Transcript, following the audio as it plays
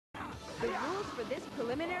The rules for this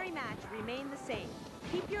preliminary match remain the same.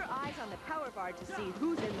 Keep your eyes on the power bar to see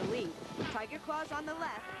who's in the lead. Tiger Claws on the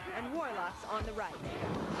left and Warlocks on the right.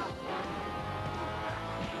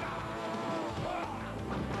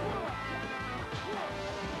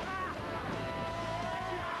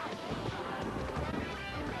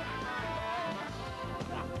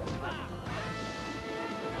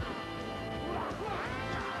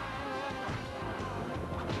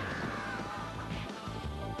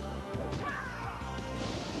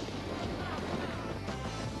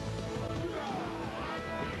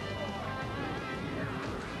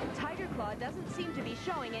 Doesn't seem to be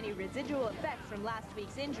showing any residual effects from last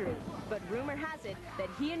week's injury, but rumor has it that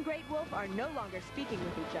he and Great Wolf are no longer speaking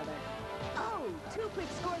with each other. Oh, 2 quick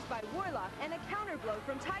scores by Warlock and a counter blow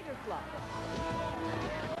from Tiger Claw.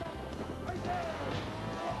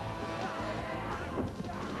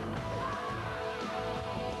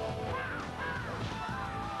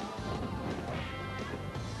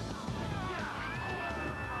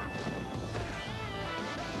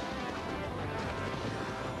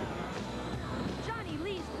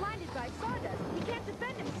 By sawdust, he can't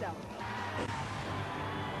defend himself.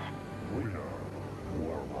 Winner,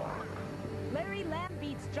 Warlock. Larry Lamb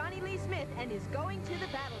beats Johnny Lee Smith and is going to the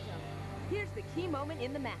battle zone. Here's the key moment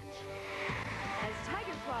in the match. As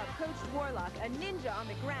Tiger Claw approached Warlock, a ninja on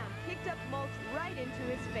the ground kicked up mulch right into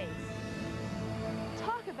his face.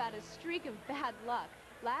 Talk about a streak of bad luck.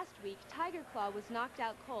 Last week, Tiger Claw was knocked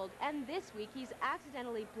out cold, and this week he's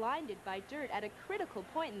accidentally blinded by dirt at a critical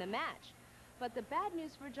point in the match. But the bad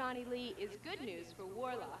news for Johnny Lee is good news for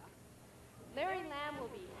Warlock. Larry Lamb will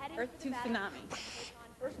be heading Earth to Tsunami.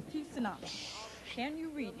 Earth to Tsunami. Can you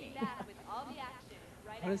read me?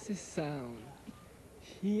 What does this sound?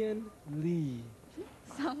 Hien Lee.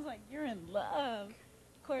 Sounds like you're in love.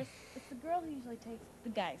 Of course, it's the girl who usually takes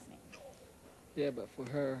the guy's name. Yeah, but for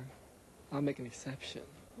her, I'll make an exception.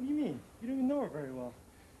 What do you mean? You don't even know her very well.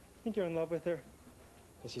 I think you're in love with her?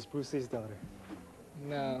 Because she's Bruce Lee's daughter.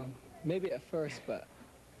 No. Maybe at first, but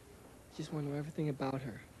I just want to know everything about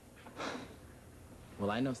her. Well,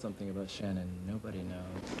 I know something about Shannon nobody knows.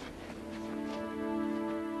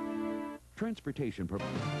 Transportation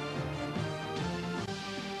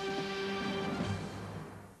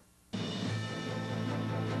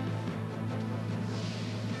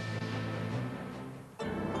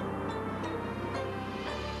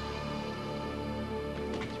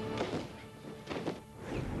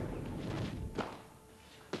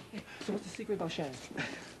So what's the secret about Shannon?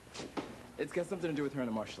 It's got something to do with her in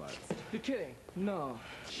the martial arts. You're kidding. No.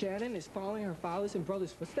 Shannon is following her father's and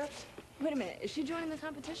brother's footsteps? Wait a minute, is she joining the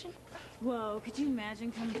competition? Whoa, could you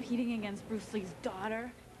imagine competing against Bruce Lee's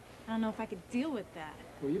daughter? I don't know if I could deal with that.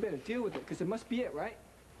 Well, you better deal with it, because it must be it, right?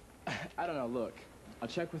 I don't know, look. I'll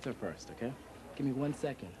check with her first, okay? Give me 1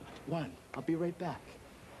 second. I'll be right back.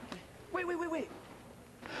 Okay. Wait.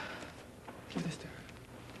 Give this to her.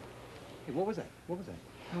 Hey, what was that? What was that?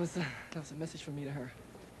 That was a message from me to her.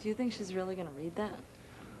 Do you think she's really gonna read that?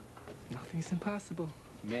 Nothing's impossible.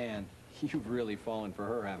 Man, you've really fallen for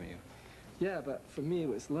her, haven't you? Yeah, but for me, it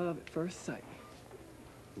was love at first sight.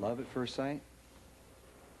 Love at first sight?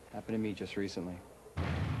 Happened to me just recently.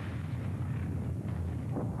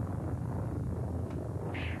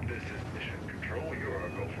 This is Mission Control. You are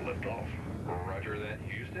go for liftoff. Roger that,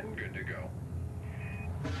 Houston. Good to go.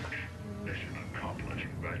 Mission accomplished.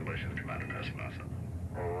 Congratulations, Commander Nessmassa.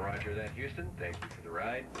 Roger that, Houston. Thank you for the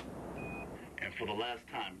ride. And for the last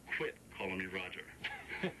time, quit calling me Roger.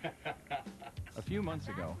 A few months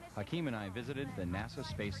ago, Hakeem and I visited the NASA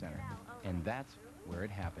Space Center, and that's where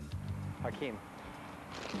it happened. Hakeem,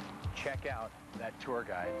 check out that tour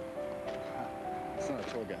guide. It's not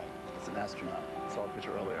a tour guide. It's an astronaut. I saw a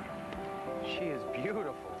picture earlier. She is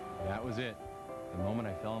beautiful. That was it. The moment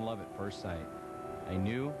I fell in love at first sight. I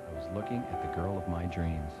knew I was looking at the girl of my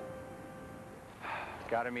dreams.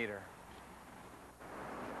 Gotta meet her.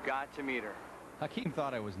 Got to meet her. Hakeem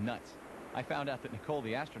thought I was nuts. I found out that Nicole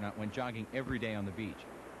the astronaut went jogging every day on the beach,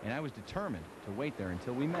 and I was determined to wait there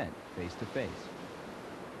until we met face to face.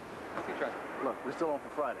 Look, we're still on for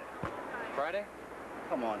Friday. Friday?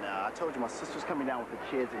 Come on now. I told you my sister's coming down with the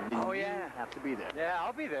kids, and you have to be there. Yeah,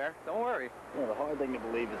 I'll be there. Don't worry. You know, the hard thing to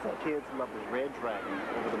believe is that kids love this red dragon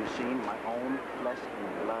over the machine, my own flesh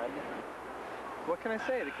and blood. What can I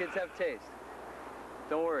say? The kids have taste.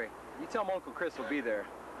 Don't worry. You tell them Uncle Chris will be there.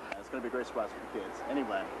 It's going to be a great surprise for the kids.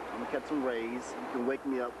 Anyway, I'm going to catch some rays. You can wake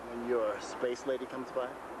me up when your space lady comes by.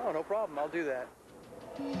 Oh, no problem. I'll do that.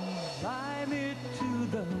 Fly me to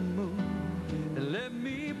the moon and let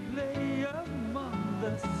me play among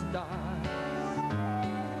the stars.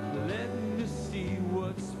 Let me see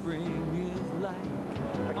what spring is like.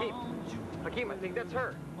 Hakeem, Hakeem, I think that's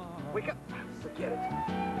her. Wake up. Forget it.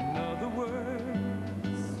 In other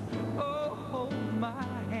words, oh, hold my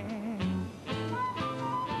hand.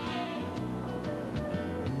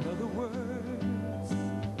 In other words,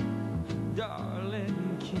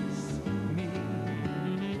 darling, kiss me.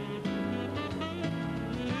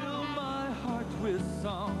 Fill my heart with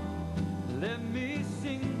song. Let me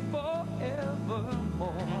sing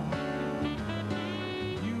forevermore.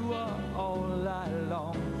 You are all I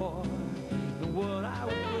long for, the one I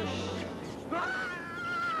wish.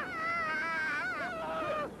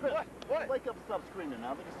 What? Wake up and stop screaming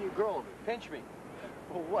now. They can see a girl over here. Pinch me.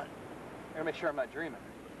 Well, what? I gotta make sure I'm not dreaming.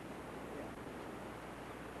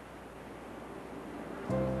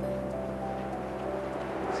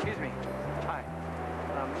 Excuse me. Hi.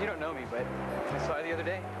 You don't know me, but I saw you the other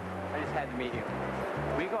day. I just had to meet you.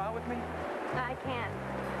 Will you go out with me? I can't.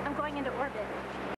 I'm going into orbit.